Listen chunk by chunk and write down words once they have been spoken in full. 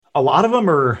A lot of them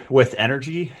are with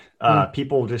energy, Mm.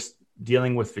 people just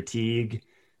dealing with fatigue,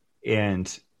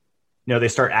 and they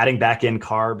start adding back in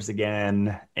carbs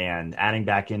again and adding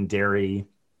back in dairy,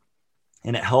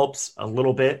 and it helps a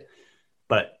little bit.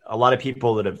 But a lot of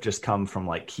people that have just come from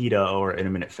like keto or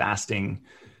intermittent fasting,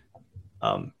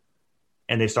 um,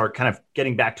 and they start kind of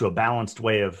getting back to a balanced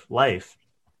way of life,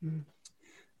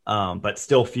 Mm. but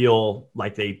still feel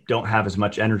like they don't have as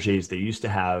much energy as they used to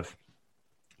have.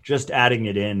 Just adding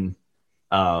it in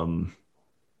um,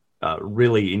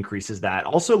 really increases that.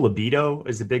 Also, libido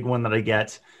is a big one that I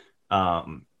get.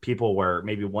 People where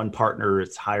maybe one partner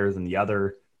is higher than the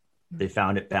other, they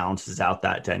found it balances out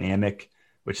that dynamic,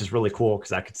 which is really cool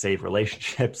because that could save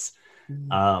relationships.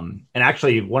 Mm. And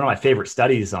actually, one of my favorite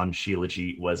studies on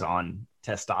Shilajit was on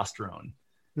testosterone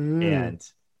Mm. and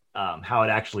how it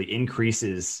actually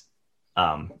increases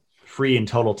free and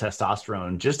total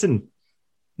testosterone just in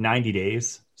 90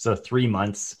 days. So 3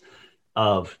 months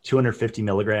of 250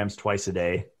 milligrams twice a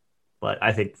day. But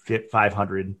I think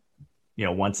 500,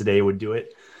 once a day would do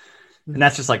it. And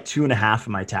that's just like 2.5 of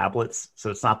my tablets.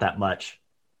 So it's not that much.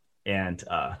 And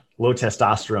low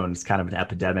testosterone is kind of an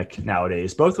epidemic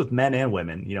nowadays, both with men and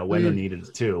women. Women Mm. need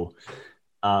it too.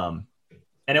 And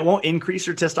it won't increase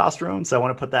your testosterone. So I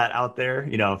want to put that out there.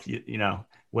 If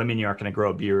women, you aren't going to grow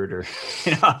a beard or,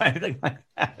 anything like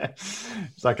that.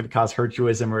 It's not going to cause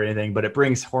hirsutism or anything, but it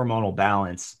brings hormonal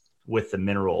balance with the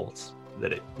minerals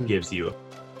that it gives you.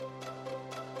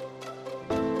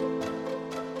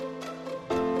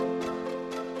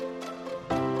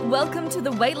 Welcome to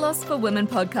the Weight Loss for Women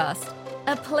podcast,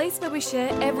 a place where we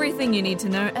share everything you need to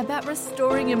know about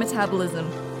restoring your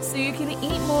metabolism so you can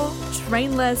eat more,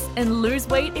 train less, and lose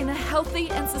weight in a healthy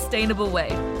and sustainable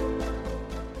way.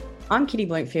 I'm Kitty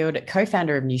Bloomfield,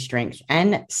 co-founder of New Strength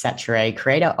and Saturé,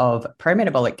 creator of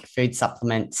pro-metabolic food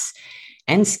supplements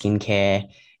and skincare,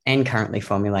 and currently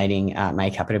formulating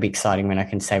makeup. It'll be exciting when I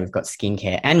can say we've got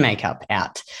skincare and makeup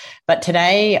out. But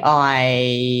today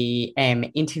I am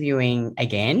interviewing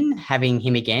again, having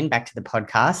him again back to the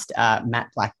podcast,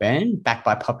 Matt Blackburn, back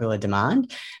by popular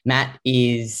demand. Matt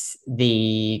is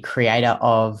the creator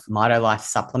of MitoLife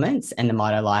Supplements and the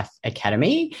MitoLife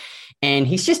Academy, and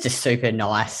he's just a super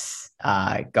nice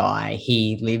guy.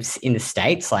 He lives in the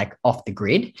States, like off the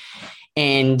grid,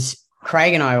 and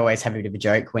Craig and I always have a bit of a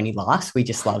joke when he laughs. We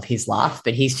just love his laugh,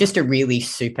 but he's just a really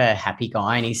super happy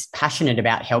guy, and he's passionate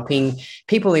about helping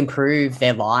people improve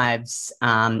their lives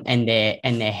and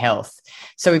their health.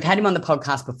 So we've had him on the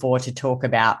podcast before to talk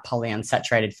about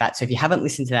polyunsaturated fat. So if you haven't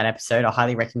listened to that episode, I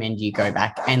highly recommend you go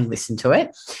back and listen to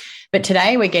it. But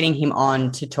today we're getting him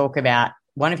on to talk about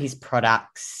one of his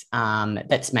products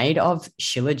that's made of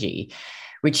Shilajit,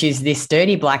 which is this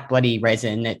dirty black bloody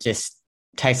resin that just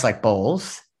tastes like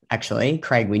balls. Actually,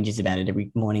 Craig whinges about it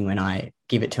every morning when I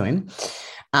give it to him.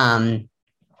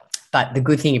 But the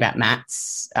good thing about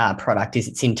Matt's product is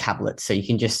it's in tablets, so you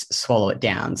can just swallow it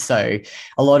down. So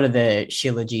a lot of the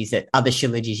Shilajits that other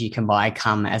Shilajits you can buy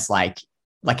come as like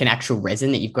an actual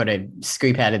resin that you've got to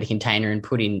scoop out of the container and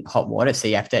put in hot water. So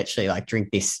you have to actually like drink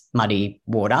this muddy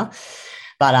water.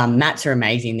 But Matt's are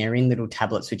amazing. They're in little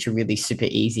tablets, which are really super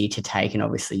easy to take. And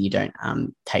obviously you don't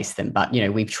taste them. But,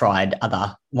 we've tried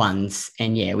other ones.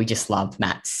 And, yeah, we just love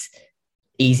Matt's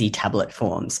easy tablet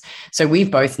forms. So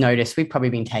we've both noticed, we've probably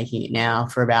been taking it now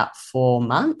for about 4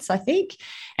 months, I think.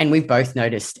 And we've both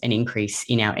noticed an increase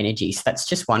in our energy. So that's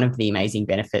just one of the amazing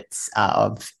benefits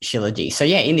of Shilajit. So,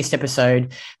 yeah, in this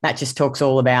episode, Matt just talks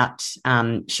all about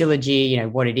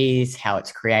Shilajit, what it is, how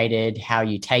it's created, how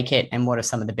you take it, and what are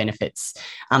some of the benefits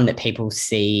that people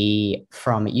see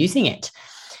from using it.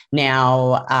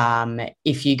 Now,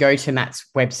 if you go to Matt's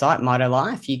website,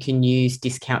 MitoLife, you can use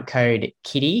discount code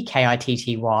KITTY,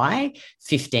 KITTY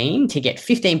 15 to get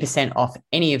 15% off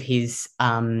any of his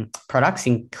products,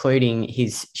 including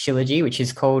his Shilajit, which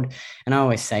is called, and I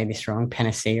always say this wrong,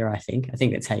 Panacea, I think. I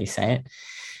think that's how you say it.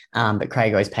 But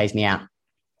Craig always pays me out.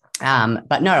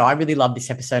 But no, I really love this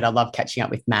episode. I love catching up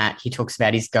with Matt. He talks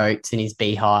about his goats and his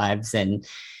beehives. And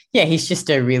yeah, he's just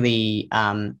a really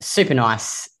super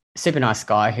nice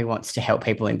guy who wants to help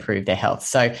people improve their health.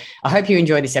 So I hope you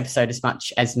enjoy this episode as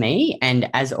much as me. And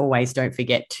as always, don't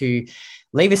forget to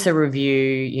leave us a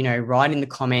review, write in the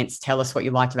comments, tell us what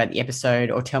you liked about the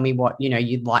episode, or tell me what,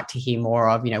 you'd like to hear more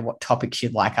of, what topics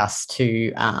you'd like us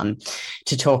to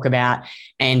talk about,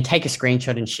 and take a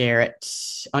screenshot and share it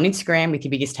on Instagram with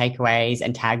your biggest takeaways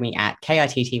and tag me at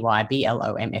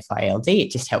KITTYBLOMFILD.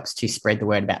 It just helps to spread the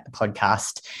word about the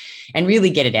podcast and really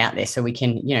get it out there so we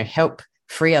can, help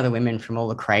free other women from all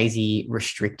the crazy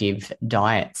restrictive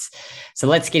diets. So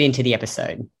let's get into the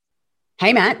episode.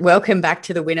 Hey, Matt, welcome back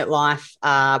to the Win at Life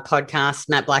podcast.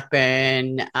 Matt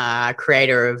Blackburn,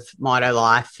 creator of Mito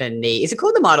Life and is it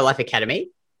called the Mito Life Academy?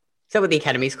 Is that what the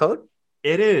Academy is called?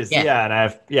 It is. Yeah. And I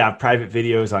have private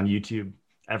videos on YouTube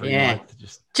every month.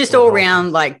 Just all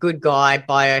around like good guy,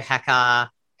 biohacker,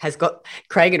 has got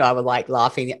Craig and I were like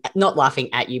not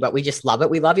laughing at you, but we just love it.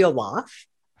 We love your laugh.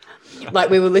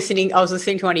 Like I was listening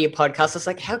to one of your podcasts. I was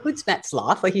like, how good's Matt's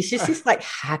laugh? Like he's just this like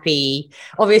happy,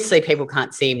 obviously people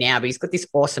can't see him now, but he's got this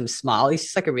awesome smile. He's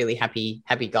just like a really happy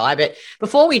guy. But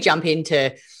before we jump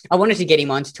into, I wanted to get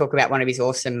him on to talk about one of his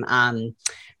awesome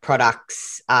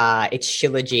products. It's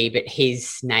Shilajit, but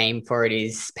his name for it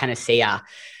is Panacea.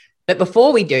 But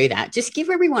before we do that, just give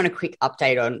everyone a quick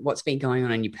update on what's been going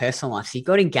on in your personal life. So you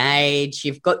got engaged,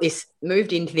 you've got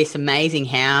moved into this amazing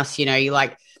house, you know, you're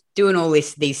like doing all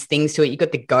these things to it. You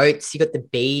got the goats, you got the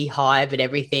beehive and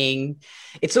everything.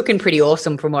 It's looking pretty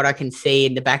awesome from what I can see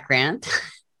in the background.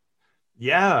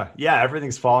 Yeah.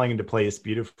 Everything's falling into place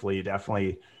beautifully.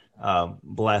 Definitely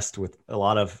blessed with a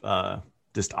lot of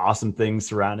just awesome things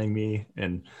surrounding me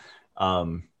and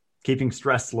keeping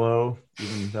stress low,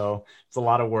 even though it's a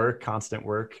lot of work, constant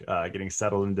work, getting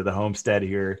settled into the homestead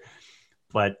here.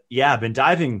 But yeah, I've been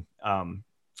diving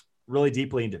really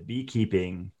deeply into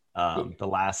beekeeping the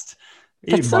last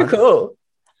That's so cool.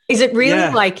 Is it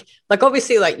really like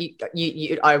obviously like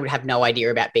you I would have no idea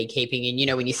about beekeeping, and you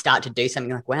know when you start to do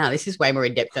something like, wow, this is way more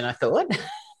in depth than I thought.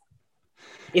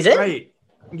 Is it? Right.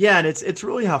 Yeah, and it's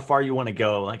really how far you want to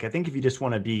go. Like I think if you just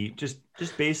want to be just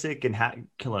basic and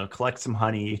collect some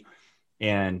honey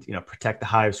and protect the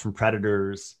hives from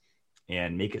predators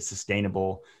and make it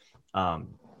sustainable,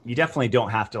 you definitely don't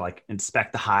have to like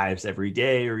inspect the hives every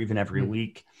day or even every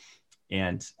week.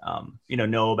 And,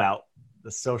 know about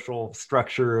the social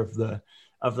structure of the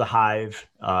hive.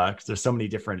 Cause there's so many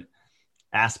different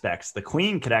aspects. The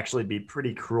queen could actually be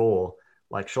pretty cruel.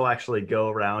 Like she'll actually go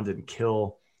around and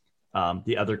kill,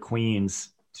 the other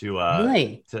queens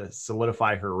to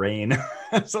solidify her reign.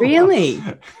 Really?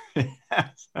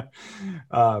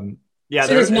 Yeah.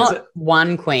 So there's not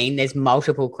one queen, there's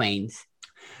multiple queens.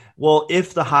 Well,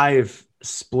 if the hive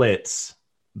splits,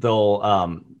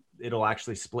 it'll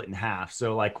actually split in half.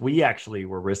 So like we actually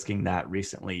were risking that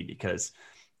recently because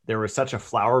there was such a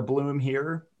flower bloom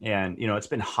here and, it's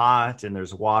been hot and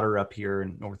there's water up here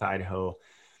in North Idaho.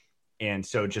 And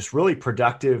so just really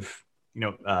productive,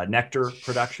 nectar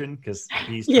production because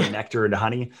bees turn nectar into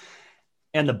honey.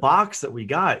 And the box that we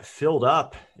got filled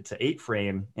up. It's an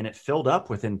 8-frame and it filled up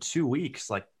within 2 weeks,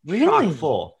 like chock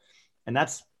full. And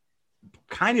that's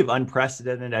kind of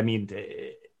unprecedented. I mean,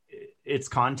 it's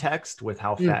context with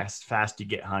how fast you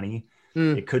get honey.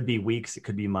 It could be weeks, it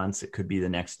could be months, it could be the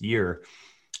next year.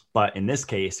 But in this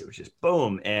case, it was just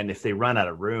boom. And if they run out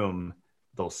of room,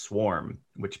 they'll swarm,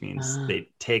 which means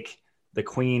the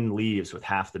queen leaves with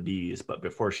half the bees. But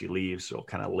before she leaves, she'll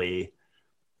kind of lay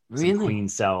some queen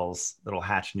cells that'll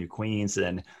hatch new queens.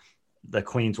 And the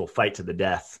queens will fight to the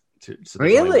death. So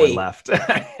there's only one left.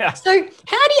 Yeah. So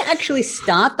how do you actually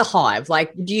start the hive?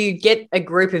 Like, do you get a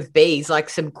group of bees, like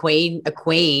some queen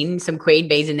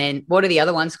bees, and then what are the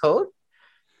other ones called?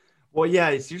 Well, yeah,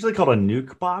 it's usually called a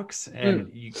nuke box.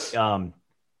 And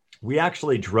we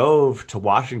actually drove to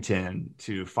Washington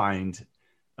to find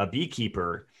a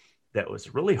beekeeper that was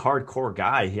a really hardcore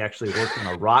guy. He actually worked in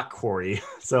a rock quarry.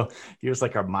 So he was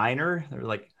like a miner.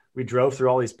 We drove through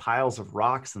all these piles of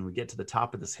rocks and we get to the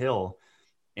top of this hill.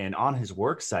 And on his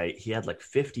work site, he had like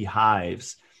 50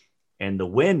 hives and the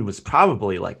wind was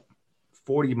probably like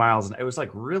 40 miles. It was like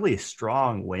really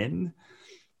strong wind.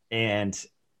 And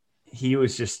he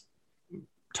was just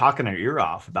talking our ear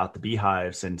off about the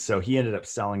beehives. And so he ended up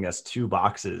selling us 2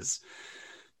 boxes.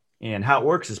 And how it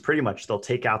works is pretty much they'll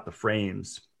take out the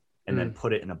frames and then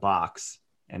put it in a box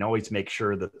and always make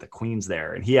sure that the queen's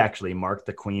there. And he actually marked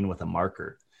the queen with a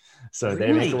marker. So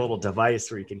they make a little device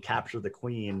where you can capture the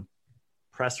queen,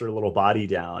 press her little body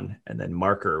down, and then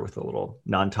mark her with a little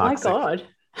non-toxic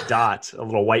dot, a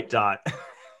little white dot.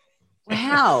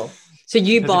 Wow. So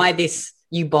you buy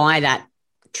that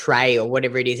tray or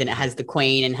whatever it is, and it has the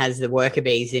queen and has the worker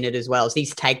bees in it as well. So you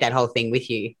just take that whole thing with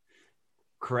you.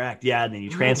 Correct. Yeah. And then you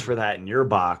transfer that in your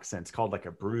box and it's called like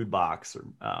a brood box.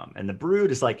 And the brood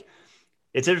is like,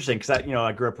 it's interesting because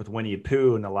I grew up with Winnie the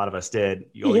Pooh and a lot of us did.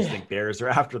 You always think bears are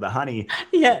after the honey.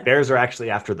 Yeah. Bears are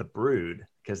actually after the brood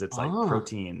because it's like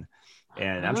protein.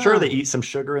 And I'm sure they eat some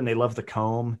sugar and they love the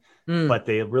comb, but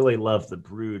they really love the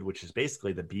brood, which is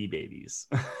basically the bee babies.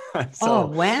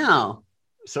 Wow.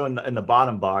 So in the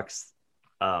bottom box,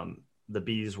 the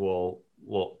bees will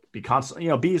be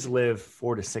constantly, bees live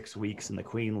 4 to 6 weeks and the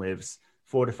queen lives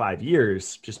 4 to 5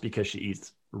 years just because she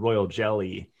eats royal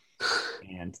jelly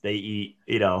and they eat,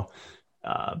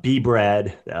 bee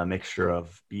bread, a mixture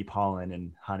of bee pollen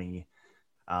and honey.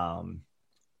 Yeah,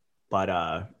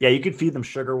 you could feed them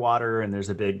sugar water, and there's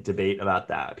a big debate about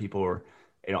that. People are,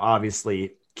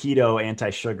 obviously keto,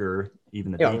 anti-sugar,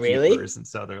 even the beekeepers, really? and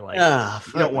so they're like, Oh,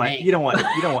 you don't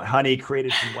want honey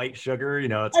created from white sugar.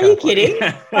 It's Are kind you of funny.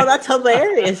 kidding? Oh, that's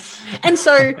hilarious. And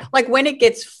so, like, when it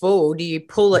gets full, do you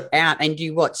pull it out and do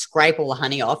you scrape all the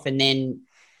honey off and then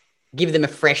give them a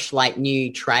fresh, like,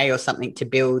 new tray or something to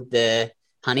build the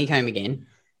honeycomb again?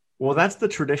 Well, that's the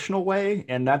traditional way,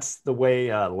 and that's the way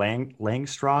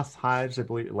Langstroth hives, I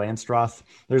believe, Landstroth.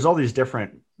 There's all these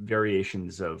different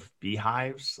variations of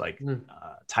beehives, like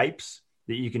types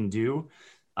that you can do,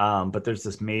 but there's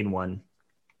this main one.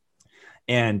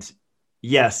 And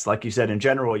yes, like you said, in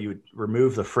general, you would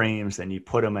remove the frames and you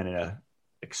put them in an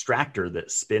extractor that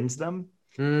spins them.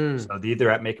 So they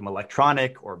either make them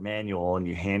electronic or manual, and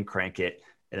you hand crank it,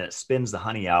 and it spins the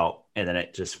honey out, and then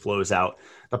it just flows out.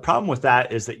 The problem with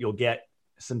that is that you'll get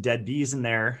some dead bees in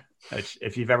there, which,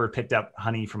 if you've ever picked up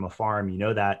honey from a farm, you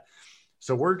know that.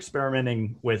 So we're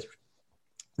experimenting with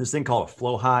this thing called a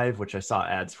flow hive, which I saw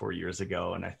ads for years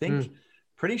ago. And I think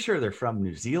pretty sure they're from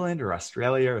New Zealand or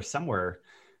Australia or somewhere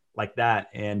like that.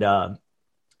 And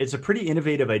it's a pretty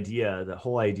innovative idea. The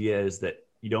whole idea is that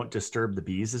you don't disturb the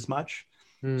bees as much.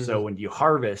 So when you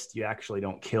harvest, you actually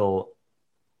don't kill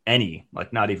any,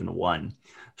 like not even one.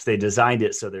 So they designed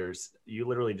it so you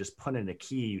literally just put in a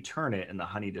key, you turn it, and the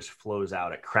honey just flows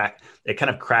out. It kind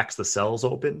of cracks the cells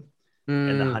open,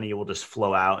 and the honey will just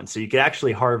flow out. And so you could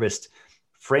actually harvest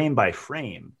frame by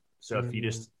frame. So if you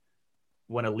just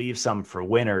want to leave some for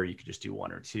winter, you could just do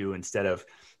one or two. Instead of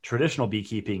traditional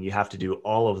beekeeping, you have to do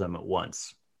all of them at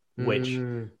once, which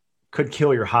could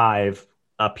kill your hive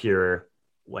up here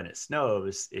when it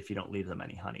snows if you don't leave them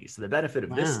any honey. So the benefit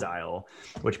of this style,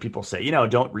 which people say,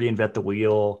 don't reinvent the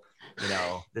wheel,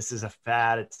 this is a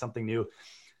fad, it's something new.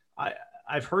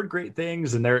 I've heard great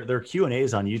things, and their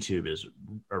Q&As on YouTube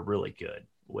are really good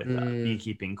with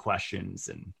beekeeping questions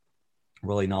and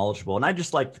really knowledgeable. And I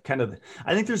just like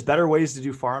I think there's better ways to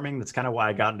do farming. That's kind of why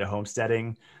I got into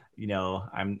homesteading.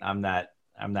 I'm that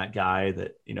guy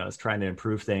that, is trying to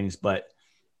improve things, but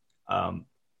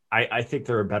I think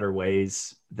there are better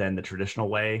ways than the traditional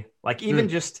way. Like even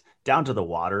just down to the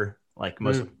water, like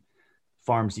most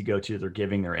farms you go to, they're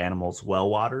giving their animals well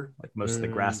water, like most of the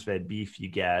grass-fed beef you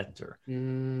get, or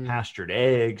pastured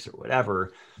eggs or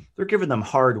whatever. They're giving them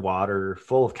hard water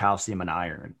full of calcium and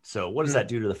iron. So what does that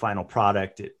do to the final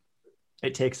product?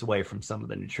 It takes away from some of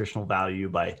the nutritional value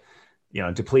by,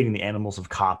 depleting the animals of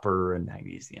copper and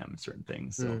magnesium and certain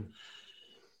things. So.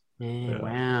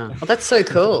 Wow. Well, that's so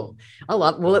cool. I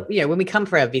love, when we come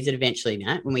for our visit eventually,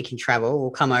 Matt, when we can travel,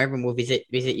 we'll come over and we'll visit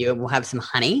you, and we'll have some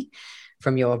honey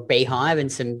from your beehive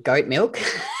and some goat milk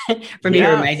from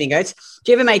your amazing goats.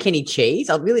 Do you ever make any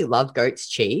cheese? I really love goat's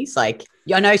cheese. Like,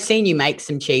 I know seen you make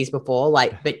some cheese before,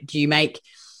 but do you make,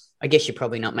 I guess you're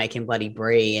probably not making bloody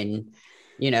brie and,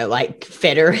 like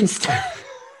feta and stuff.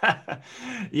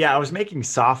 Yeah, I was making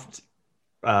soft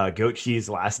goat cheese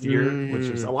last year, which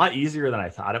was a lot easier than I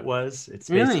thought it was. It's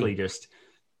basically just,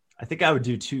 I think I would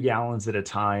do 2 gallons at a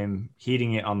time,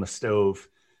 heating it on the stove.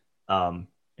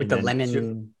 With the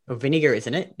lemon or vinegar,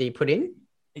 isn't it, that you put in?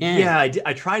 Yeah,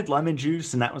 I tried lemon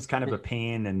juice, and that was kind of a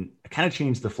pain, and it kind of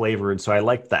changed the flavor. And so I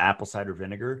liked the apple cider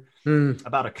vinegar.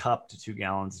 About a cup to 2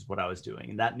 gallons is what I was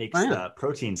doing. And that makes the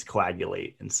proteins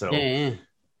coagulate. And so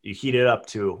you heat it up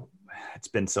to, it's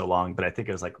been so long, but I think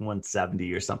it was like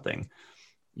 170 or something.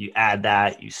 You add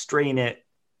that, you strain it,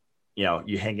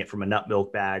 you hang it from a nut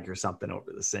milk bag or something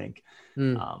over the sink.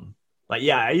 But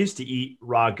yeah, I used to eat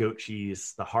raw goat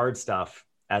cheese, the hard stuff,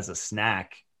 as a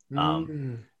snack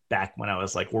back when I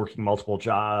was like working multiple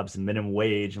jobs and minimum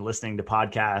wage and listening to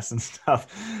podcasts and stuff.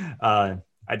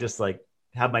 I just like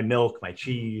have my milk, my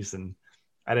cheese, and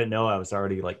I didn't know I was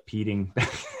already like peating.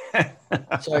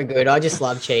 So good. I just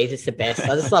love cheese. It's the best.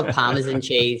 I just love Parmesan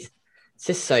cheese. It's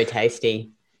just so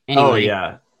tasty. Anyway, oh,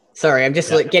 yeah. Sorry, I'm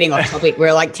just getting off topic.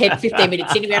 We're like 10, 15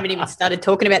 minutes in. We haven't even started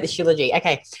talking about the Shilajit.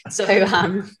 Okay, so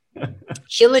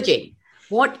Shilajit.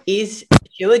 What is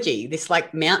Shilajit? This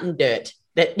like mountain dirt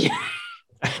that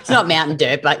it's not mountain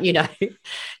dirt, but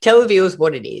tell the viewers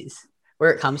what it is,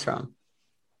 where it comes from.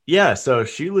 Yeah, so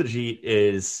Shilajit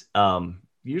is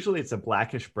usually it's a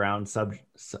blackish brown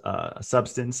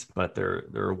substance, but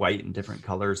they're white and different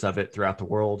colors of it throughout the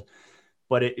world.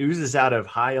 But it oozes out of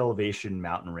high elevation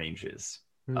mountain ranges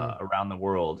around the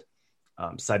world.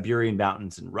 Siberian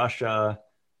mountains in Russia,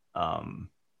 the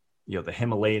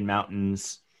Himalayan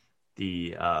mountains,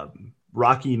 the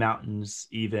Rocky Mountains,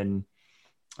 even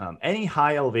any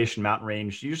high elevation mountain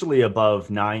range, usually above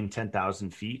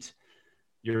 10,000 feet,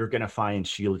 you're going to find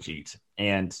Shilajit.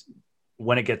 And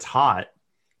when it gets hot,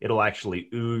 it'll actually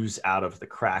ooze out of the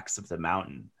cracks of the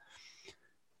mountain.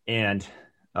 And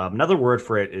another word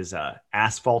for it is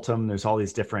asphaltum. There's all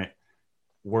these different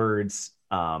words.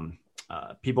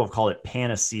 People have called it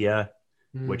panacea,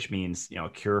 which means,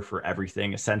 cure for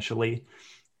everything, essentially.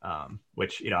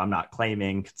 Which, I'm not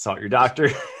claiming, consult your doctor.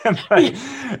 But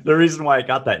the reason why I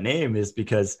got that name is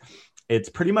because it's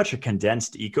pretty much a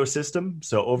condensed ecosystem.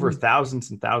 So over thousands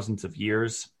and thousands of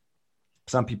years,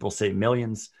 some people say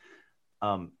millions,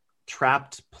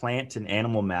 trapped plant and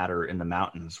animal matter in the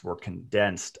mountains were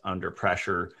condensed under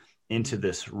pressure into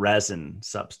this resin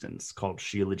substance called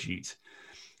Shilajit.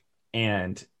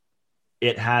 And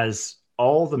it has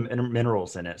all the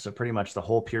minerals in it. So pretty much the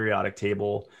whole periodic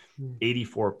table,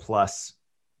 84 plus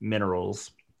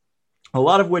minerals, a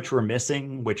lot of which we're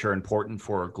missing, which are important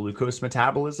for glucose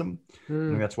metabolism.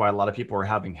 And that's why a lot of people are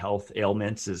having health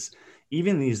ailments, is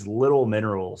even these little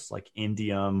minerals like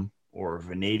indium or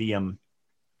vanadium,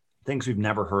 things we've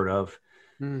never heard of,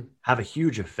 have a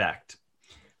huge effect.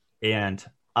 And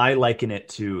I liken it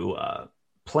to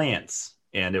plants.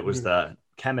 And it was the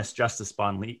chemist Justus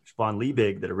von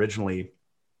Liebig that originally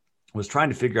was trying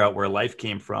to figure out where life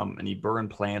came from. And he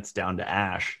burned plants down to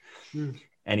ash.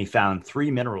 And he found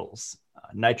 3 minerals,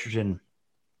 nitrogen,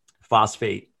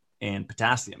 phosphate, and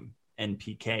potassium,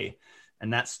 NPK.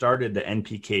 And that started the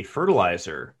NPK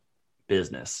fertilizer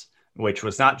business, which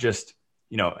was not just,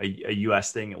 a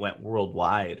US thing. It went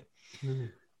worldwide.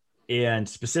 And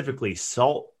specifically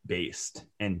salt-based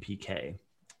NPK.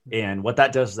 And what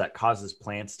that does is that causes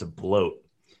plants to bloat.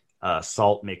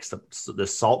 Salt makes the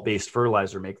salt-based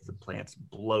fertilizer makes the plants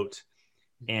bloat.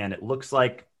 And it looks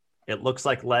like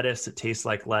lettuce. It tastes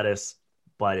like lettuce,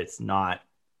 but it's not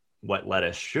what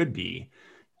lettuce should be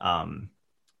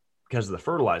because of the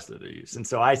fertilizer they use. And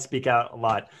so I speak out a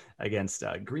lot against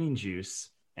green juice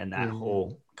and that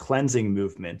whole cleansing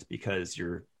movement, because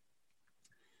you're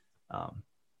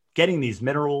getting these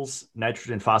minerals,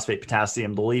 nitrogen, phosphate,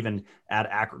 potassium. They'll even add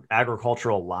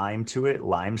agricultural lime to it,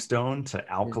 limestone, to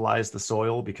alkalize the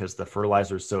soil because the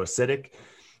fertilizer is so acidic.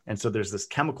 And so there's this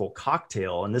chemical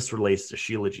cocktail, and this relates to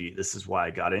Shilajit. This is why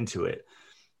I got into it.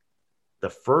 The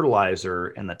fertilizer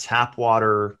and the tap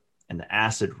water and the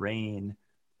acid rain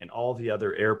and all the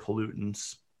other air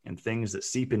pollutants and things that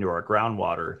seep into our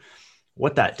groundwater,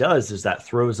 what that does is that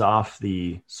throws off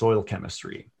the soil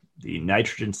chemistry, the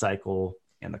nitrogen cycle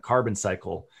and the carbon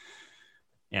cycle,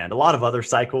 and a lot of other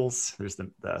cycles. There's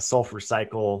the sulfur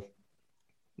cycle.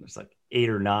 There's like 8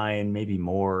 or 9, maybe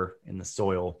more in the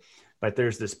soil. But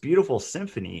there's this beautiful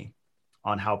symphony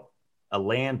on how a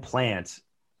land plant,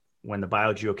 when the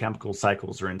biogeochemical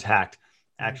cycles are intact,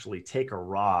 actually take a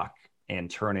rock and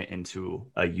turn it into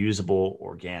a usable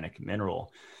organic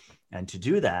mineral. And to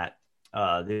do that,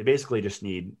 they basically just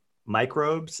need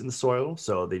microbes in the soil.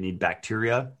 So they need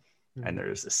bacteria, and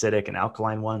there's acidic and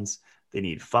alkaline ones. They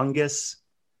need fungus,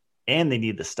 and they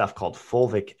need the stuff called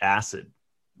fulvic acid,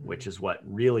 which is what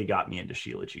really got me into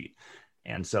Shilajit.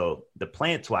 And so the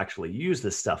plants will actually use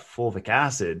this stuff, fulvic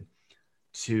acid,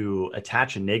 to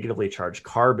attach a negatively charged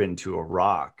carbon to a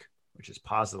rock, which is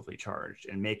positively charged,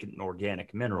 and make it an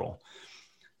organic mineral.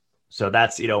 So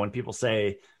that's, when people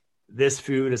say this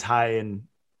food is high in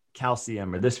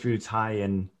calcium, or this food's high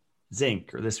in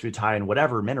zinc, or this food's high in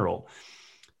whatever mineral,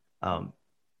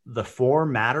 the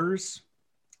form matters.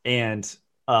 And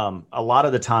a lot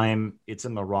of the time it's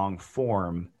in the wrong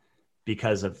form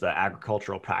because of the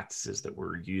agricultural practices that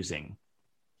we're using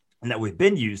and that we've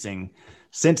been using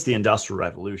since the Industrial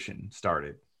Revolution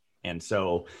started. And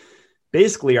so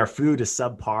basically our food is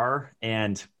subpar,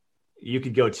 and you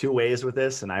could go 2 ways with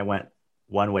this. And I went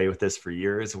one way with this for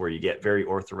years, where you get very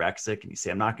orthorexic and you say,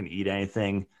 I'm not going to eat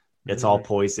anything. It's all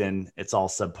poison. It's all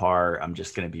subpar. I'm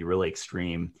just going to be really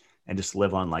extreme and just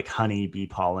live on like honey, bee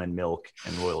pollen, milk,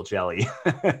 and royal jelly.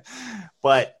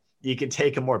 But you can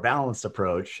take a more balanced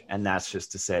approach, and that's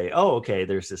just to say, oh, okay,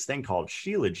 there's this thing called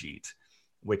Shilajit,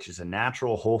 which is a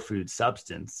natural whole food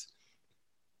substance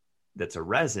that's a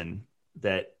resin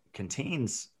that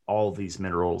contains all these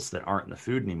minerals that aren't in the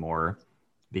food anymore,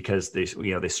 because they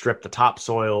strip the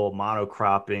topsoil,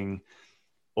 monocropping,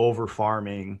 over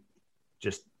farming,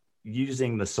 just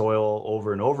using the soil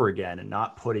over and over again and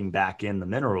not putting back in the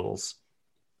minerals,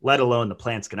 let alone the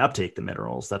plants can uptake the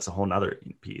minerals. That's a whole nother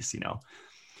piece,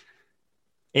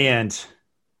 And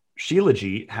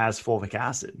Shilajit has fulvic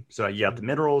acid. So you have the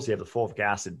minerals, you have the fulvic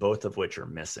acid, both of which are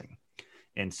missing.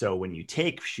 And so when you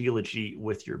take Shilajit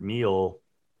with your meal,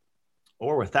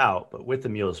 or without, but with the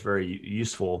meal is very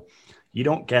useful, you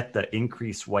don't get the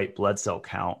increased white blood cell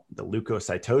count, the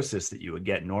leukocytosis that you would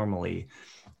get normally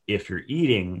if you're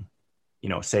eating,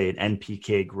 say an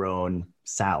NPK grown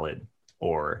salad,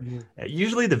 or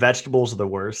usually the vegetables are the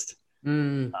worst.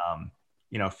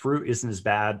 Fruit isn't as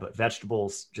bad, but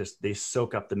vegetables they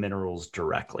soak up the minerals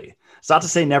directly. It's not to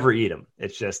say never eat them.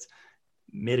 It's just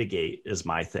mitigate is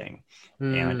my thing.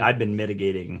 And I've been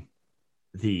mitigating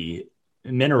the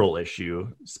mineral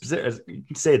issue, you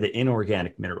can say the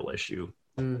inorganic mineral issue,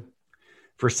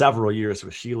 for several years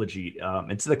with Shilajit.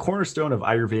 It's the cornerstone of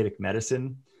Ayurvedic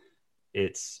medicine.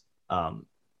 It's a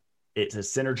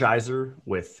synergizer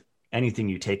with anything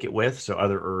you take it with. So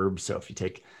other herbs. So if you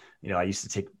take, I used to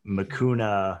take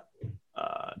Mucuna,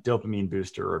 dopamine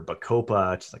booster, or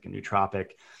Bacopa, which is like a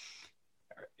nootropic,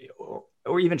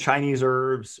 or even Chinese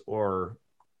herbs, or,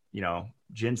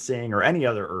 ginseng or any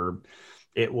other herb.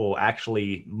 It will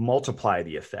actually multiply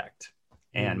the effect.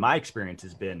 And my experience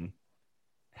has been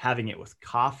having it with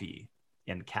coffee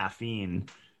and caffeine,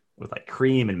 with like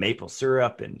cream and maple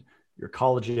syrup and your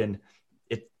collagen.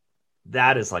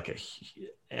 That is like an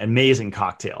amazing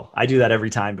cocktail. I do that every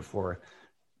time before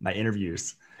my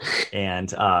interviews,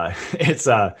 and it's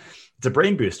a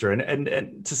brain booster.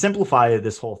 And to simplify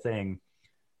this whole thing,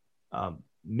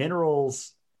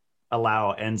 minerals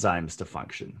allow enzymes to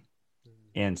function.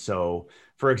 And so,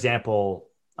 for example,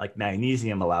 like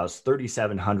magnesium allows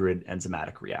 3,700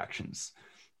 enzymatic reactions.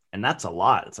 And that's a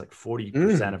lot. It's like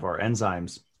 40% of our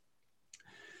enzymes.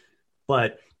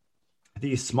 But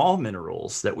these small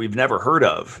minerals that we've never heard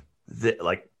of,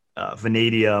 like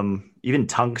vanadium, even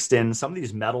tungsten, some of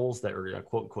these metals that are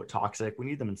quote unquote toxic, we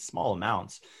need them in small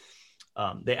amounts.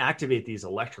 They activate these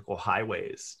electrical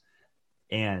highways.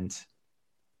 And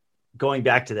going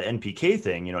back to the NPK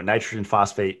thing, nitrogen,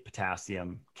 phosphate,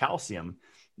 potassium, calcium,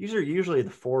 these are usually the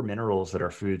 4 minerals that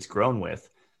our food's grown with,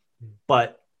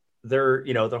 but they're,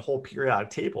 the whole periodic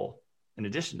table in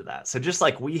addition to that. So just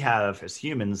like we have as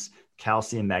humans,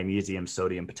 calcium, magnesium,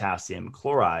 sodium, potassium,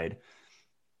 chloride,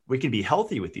 we can be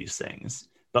healthy with these things,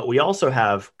 but we also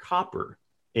have copper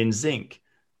and zinc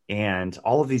and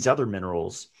all of these other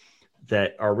minerals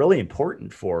that are really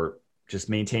important for just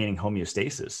maintaining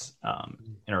homeostasis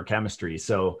in our chemistry.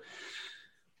 So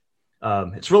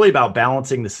it's really about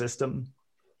balancing the system,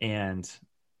 and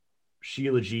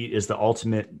Shilajit is the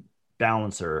ultimate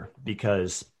balancer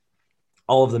because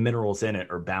all of the minerals in it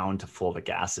are bound to fulvic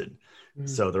acid.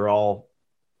 So they're all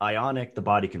ionic. The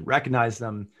body can recognize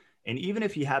them. And even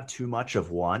if you have too much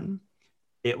of one,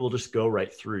 it will just go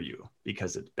right through you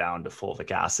because it's bound to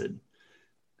fulvic acid.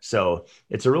 So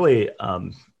it's a really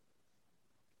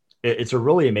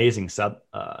amazing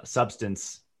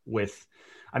substance with,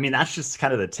 that's just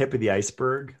kind of the tip of the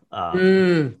iceberg.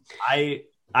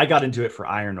 I got into it for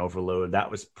iron overload.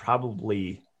 That was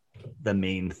probably the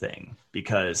main thing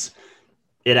because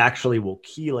it actually will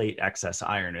chelate excess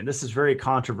iron. And this is very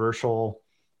controversial.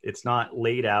 It's not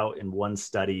laid out in one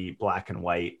study, black and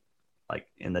white, like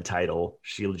in the title,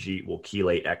 Shilajit will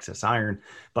chelate excess iron.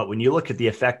 But when you look at the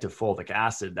effect of fulvic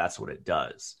acid, that's what it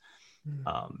does.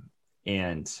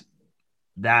 And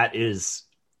that is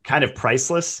kind of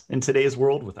priceless in today's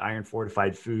world with iron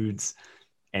fortified foods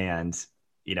and,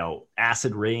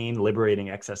 acid rain liberating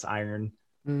excess iron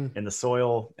in the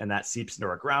soil. And that seeps into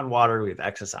our groundwater. We have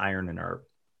excess iron in our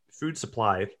food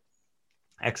supply,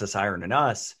 excess iron in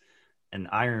us. And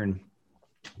iron,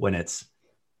 when it's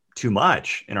too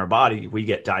much in our body, we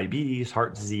get diabetes,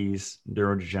 heart disease,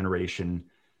 neurodegeneration,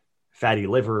 fatty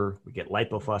liver, we get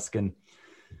lipofuscin.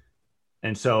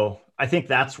 And so I think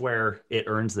that's where it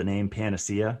earns the name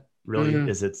panacea, really,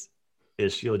 is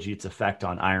Shilajit's effect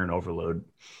on iron overload.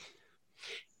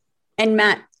 And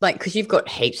Matt, because you've got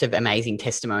heaps of amazing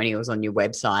testimonials on your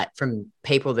website from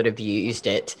people that have used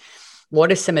it,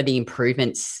 what are some of the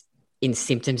improvements in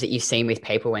symptoms that you've seen with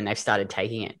people when they've started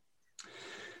taking it?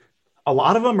 A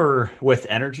lot of them are with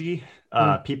energy,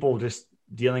 people just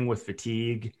dealing with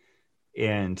fatigue,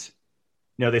 and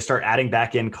they start adding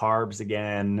back in carbs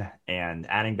again and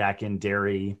adding back in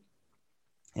dairy,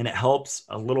 and it helps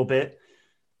a little bit.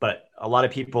 But a lot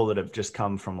of people that have just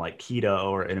come from like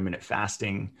keto or intermittent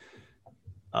fasting,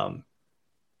 and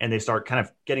they start kind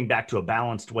of getting back to a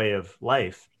balanced way of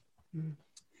life,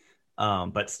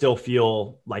 but still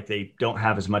feel like they don't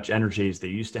have as much energy as they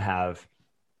used to have.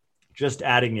 Just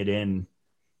adding it in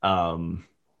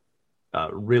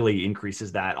really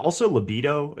increases that. Also,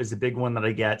 libido is a big one that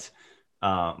I get.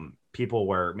 People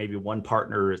where maybe one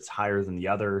partner is higher than the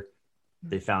other,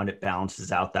 they found it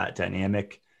balances out that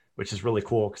dynamic, which is really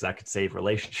cool because that could save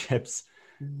relationships.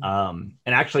 And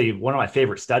actually, one of my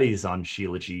favorite studies on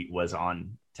Shilajit was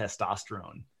on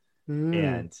testosterone.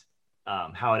 And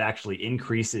how it actually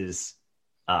increases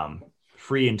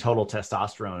free and total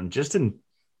testosterone just in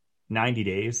 90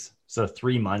 days. So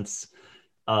 3 months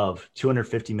of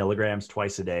 250 milligrams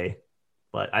twice a day.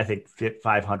 But I think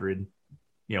 500,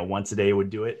 once a day would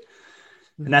do it.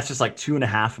 And that's just like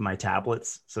 2.5 of my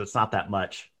tablets. So it's not that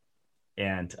much.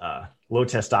 And low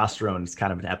testosterone is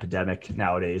kind of an epidemic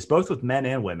nowadays, both with men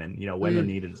and women. Women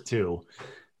need it too.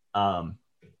 And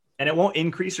it won't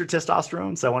increase your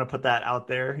testosterone. So I want to put that out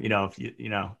there. If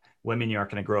women, you aren't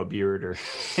going to grow a beard or,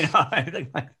 anything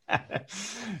like that.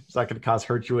 It's not going to cause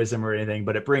hirsutism or anything,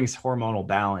 but it brings hormonal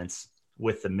balance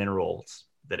with the minerals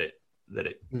that it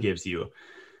gives you.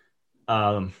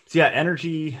 So yeah,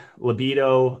 energy,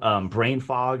 libido, brain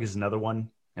fog is another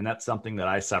one. And that's something that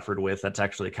I suffered with. That's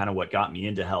actually kind of what got me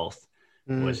into health,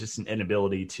 was just an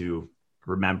inability to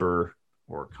remember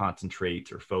or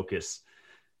concentrate or focus.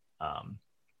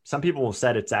 Some people have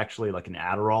said it's actually like an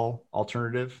Adderall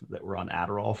alternative, that we're on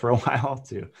Adderall for a while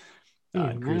to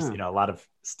increase, a lot of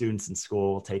students in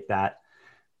school will take that.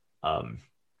 And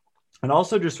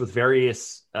also just with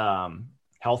various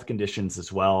health conditions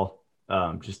as well,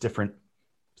 just different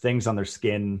things on their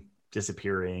skin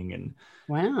disappearing. And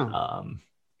when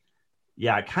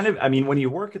you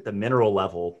work at the mineral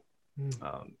level,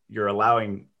 you're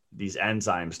allowing these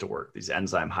enzymes to work, these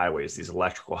enzyme highways, these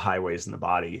electrical highways in the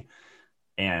body.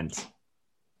 And,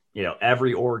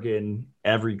 every organ,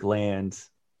 every gland,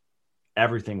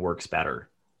 everything works better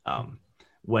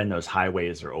when those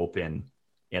highways are open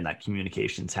and that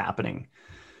communication's happening.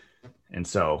 And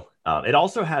so it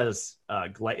also has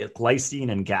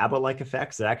glycine and GABA-like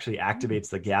effects. It actually activates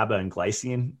the GABA and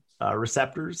glycine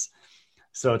receptors.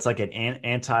 So it's like an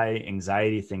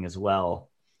anti-anxiety thing as well,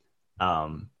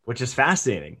 which is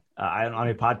fascinating. On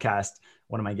a podcast,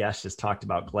 one of my guests just talked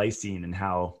about glycine and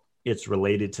how it's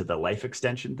related to the life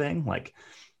extension thing. Like,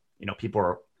 people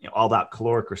are all about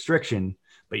caloric restriction,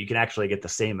 but you can actually get the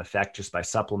same effect just by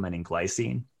supplementing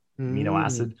glycine, amino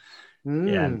acid.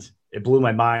 And it blew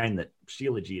my mind that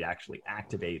Shilajit actually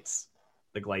activates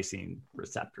the glycine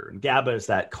receptor, and GABA is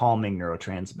that calming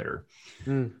neurotransmitter.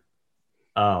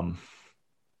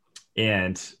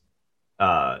 And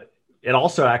it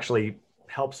also actually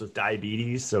helps with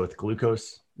diabetes. So with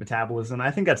glucose metabolism,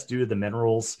 I think that's due to the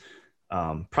minerals.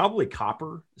 Probably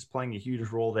copper is playing a huge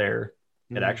role there.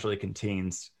 It actually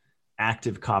contains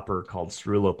active copper called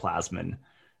ceruloplasmin.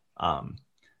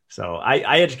 So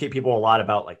I educate people a lot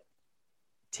about like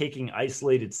taking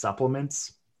isolated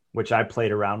supplements, which I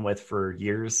played around with for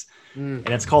years. And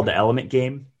it's called the element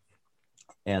game.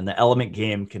 And the element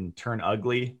game can turn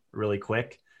ugly really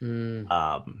quick.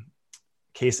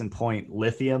 Case in point,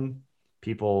 lithium.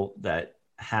 People that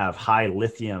have high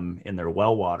lithium in their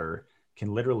well water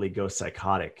can literally go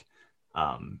psychotic.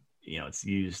 It's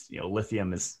used,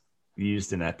 lithium is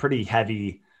used in a pretty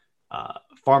heavy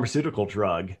pharmaceutical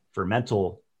drug for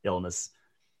mental illness.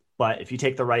 But if you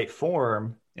take the right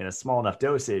form in a small enough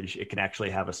dosage, it can actually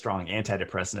have a strong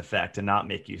antidepressant effect and not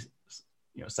make you,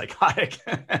 psychotic.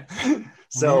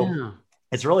 So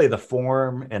it's really the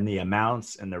form and the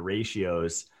amounts and the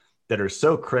ratios that are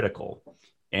so critical.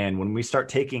 And when we start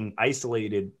taking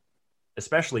isolated,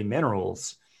 especially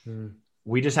minerals,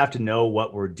 we just have to know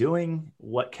what we're doing,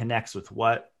 what connects with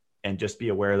what, and just be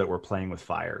aware that we're playing with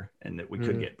fire and that we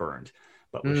could get burned.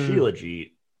 But with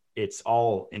Shilajit, it's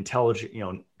all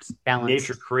intelligent, balanced.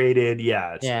 Nature created.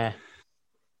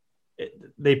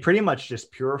 They pretty much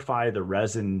just purify the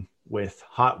resin with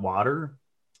hot water.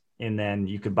 And then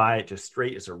you could buy it just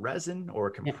straight as a resin or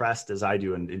compressed as I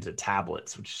do into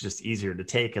tablets, which is just easier to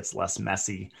take. It's less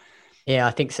messy. Yeah,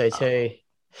 I think so too.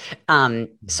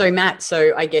 So Matt,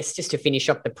 I guess just to finish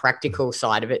up the practical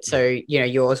side of it. So,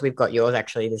 we've got yours.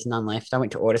 Actually, there's none left. I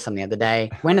went to order some the other day.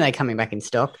 When are they coming back in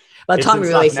stock? By the time we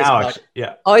release this now,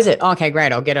 yeah. Oh, is it? Okay,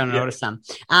 great. I'll get on and order some.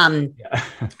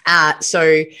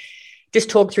 So just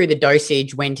talk through the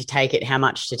dosage, when to take it, how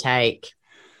much to take.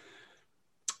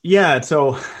 Yeah.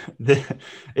 So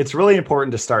it's really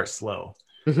important to start slow.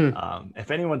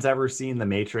 If anyone's ever seen The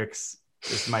Matrix,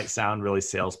 this might sound really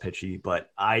sales pitchy, but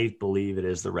I believe it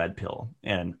is the red pill.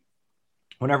 And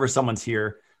whenever someone's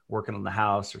here working on the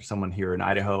house or someone here in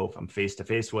Idaho, I'm face to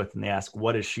face with, and they ask,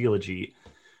 what is Shilajit?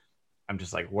 I'm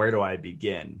just like, where do I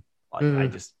begin? I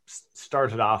just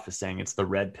started off as saying it's the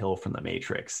red pill from The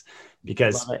Matrix,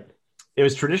 because it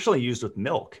was traditionally used with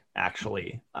milk.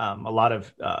 Actually, a lot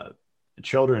of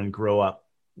children grow up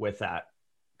with that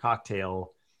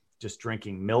cocktail, just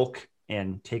drinking milk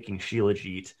and taking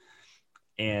Shilajit.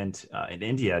 And in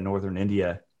India, northern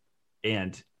India,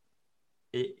 and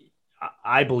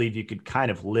I believe you could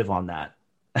kind of live on that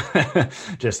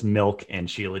just milk and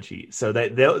Shilajit. So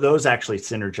those actually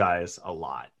synergize a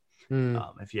lot.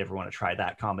 If you ever want to try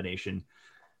that combination.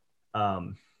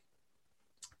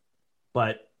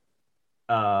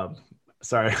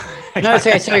 Sorry. No,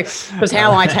 so because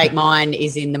how I take mine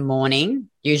is in the morning,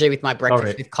 usually with my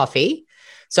breakfast with coffee.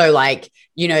 So like,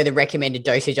 the recommended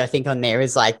dosage I think on there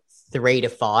is like 3 to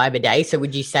 5 a day. So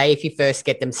would you say if you first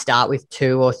get them, start with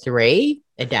 2 or 3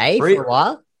 a day for a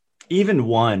while? Even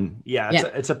 1. Yeah.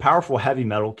 It's a powerful heavy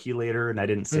metal chelator. And I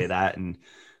didn't say that. And,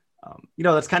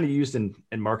 that's kind of used in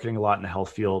marketing a lot in the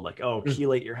health field. Like,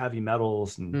 chelate your heavy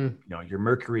metals and, your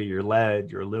mercury, your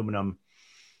lead, your aluminum.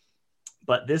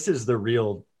 But this is the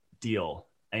real deal.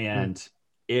 And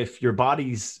if your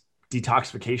body's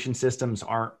detoxification systems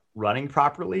aren't running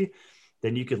properly,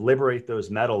 then you could liberate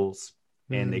those metals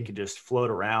and they could just float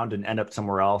around and end up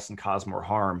somewhere else and cause more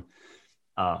harm.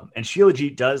 And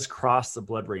Shilajit does cross the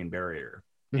blood-brain barrier.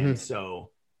 And so,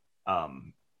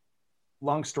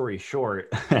 long story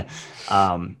short,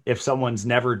 if someone's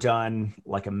never done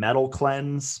like a metal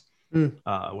cleanse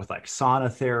with like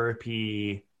sauna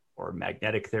therapy or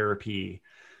magnetic therapy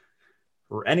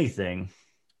or anything,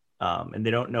 and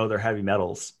they don't know their heavy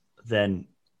metals, then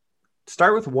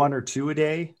start with 1 or 2 a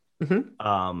day,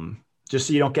 just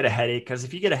so you don't get a headache. Because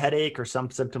if you get a headache or some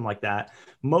symptom like that,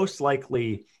 most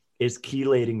likely is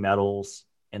chelating metals,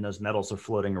 and those metals are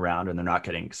floating around and they're not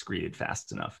getting excreted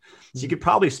fast enough. So you could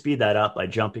probably speed that up by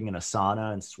jumping in a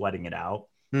sauna and sweating it out,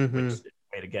 which is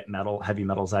a way to get heavy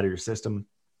metals out of your system.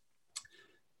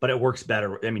 But it works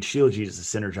better. I mean, Shilajit is a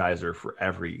synergizer for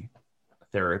every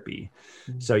therapy.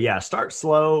 So yeah, start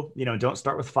slow. Don't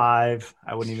start with 5.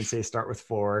 I wouldn't even say start with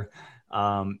 4.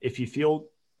 If you feel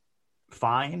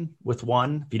fine with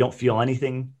 1, if you don't feel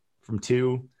anything from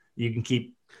 2, you can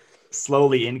keep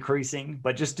slowly increasing,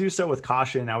 but just do so with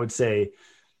caution. I would say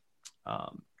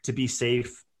to be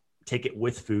safe, take it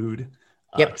with food.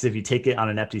 Because if you take it on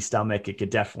an empty stomach, it could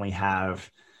definitely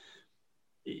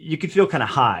you could feel kind of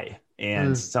high.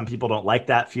 And some people don't like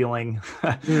that feeling.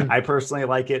 I personally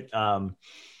like it.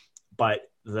 But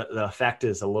the effect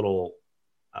is a little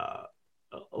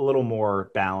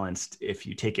more balanced if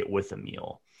you take it with a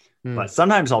meal. But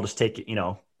sometimes I'll just take it,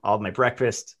 I'll have my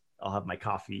breakfast, I'll have my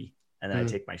coffee, and then I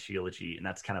take my Shilajit, and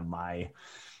that's kind of my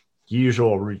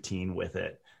usual routine with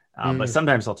it. But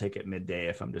sometimes I'll take it midday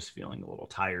if I'm just feeling a little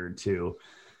tired too.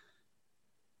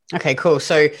 Okay, cool.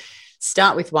 So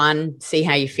start with 1, see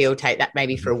how you feel, take that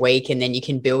maybe for a week, and then you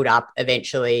can build up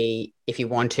eventually, if you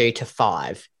want to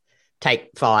 5.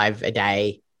 Take 5 a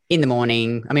day in the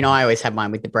morning. I mean, I always have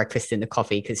mine with the breakfast and the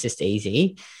coffee because it's just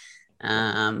easy.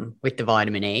 With the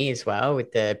vitamin E as well,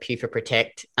 with the Pufa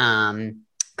Protect.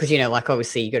 Because, like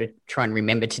obviously you got to try and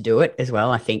remember to do it as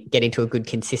well. I think get into a good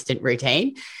consistent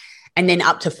routine. And then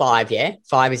up to 5,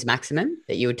 5 is maximum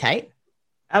that you would take.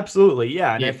 Absolutely.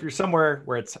 Yeah. And if you're somewhere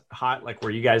where it's hot, like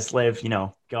where you guys live,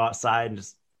 go outside and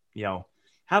just,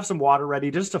 have some water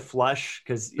ready just to flush.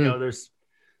 Cause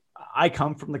I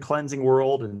come from the cleansing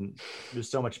world and there's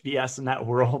so much BS in that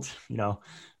world,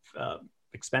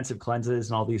 expensive cleanses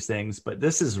and all these things, but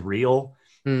this is real.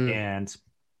 And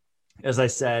as I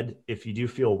said, if you do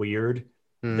feel weird,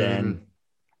 then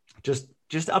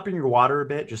just upping your water a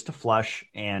bit, just to flush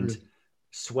and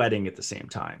sweating at the same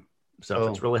time. So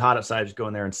if it's really hot outside, just go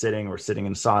in there and sitting in a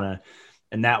sauna,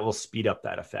 and that will speed up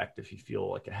that effect if you feel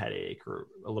like a headache or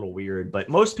a little weird. But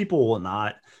most people will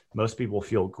not. Most people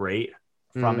feel great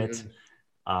from it.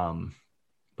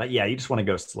 But yeah, you just want to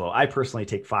go slow. I personally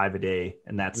take 5 a day,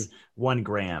 and that's 1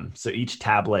 gram. So each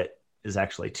tablet is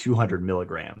actually 200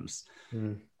 milligrams.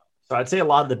 So I'd say a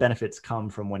lot of the benefits come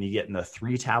from when you get in the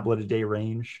 3 tablet a day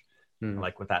range,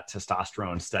 like with that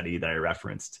testosterone study that I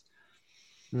referenced.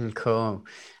 Cool.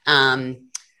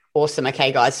 Awesome.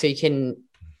 Okay, guys. So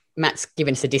Matt's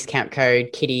given us a discount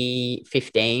code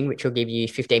Kitty15, which will give you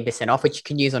 15% off, which you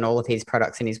can use on all of his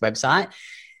products in his website.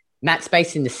 Matt's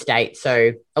based in the States,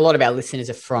 so a lot of our listeners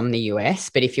are from the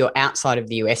US, but if you're outside of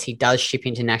the US, he does ship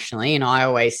internationally. And I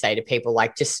always say to people,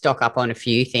 like, just stock up on a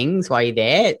few things while you're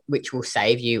there, which will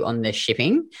save you on the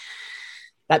shipping.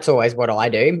 That's always what I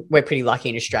do. We're pretty lucky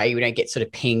in Australia. We don't get sort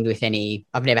of pinged with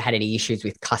I've never had any issues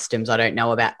with customs. I don't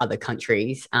know about other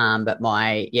countries. But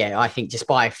I think just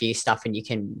buy a few stuff and you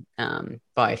can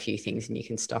buy a few things and you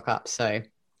can stock up. So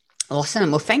awesome.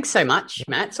 Well, thanks so much,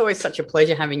 Matt. It's always such a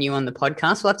pleasure having you on the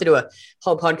podcast. We'll have to do a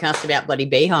whole podcast about bloody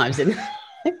beehives and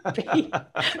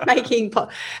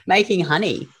making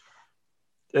honey.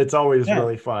 It's always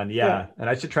really fun. Yeah. And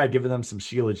I should try giving them some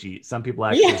Shilajit. Some people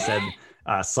actually said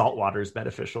salt water is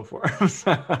beneficial for them.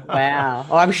 Wow.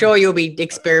 Well, I'm sure you'll be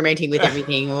experimenting with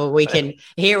everything. Well, we can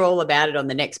hear all about it on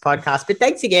the next podcast. But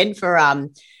thanks again for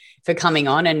coming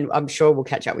on, and I'm sure we'll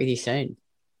catch up with you soon.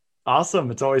 Awesome.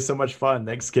 It's always so much fun.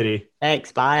 Thanks, Kitty.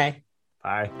 Thanks. Bye.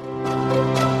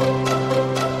 Bye.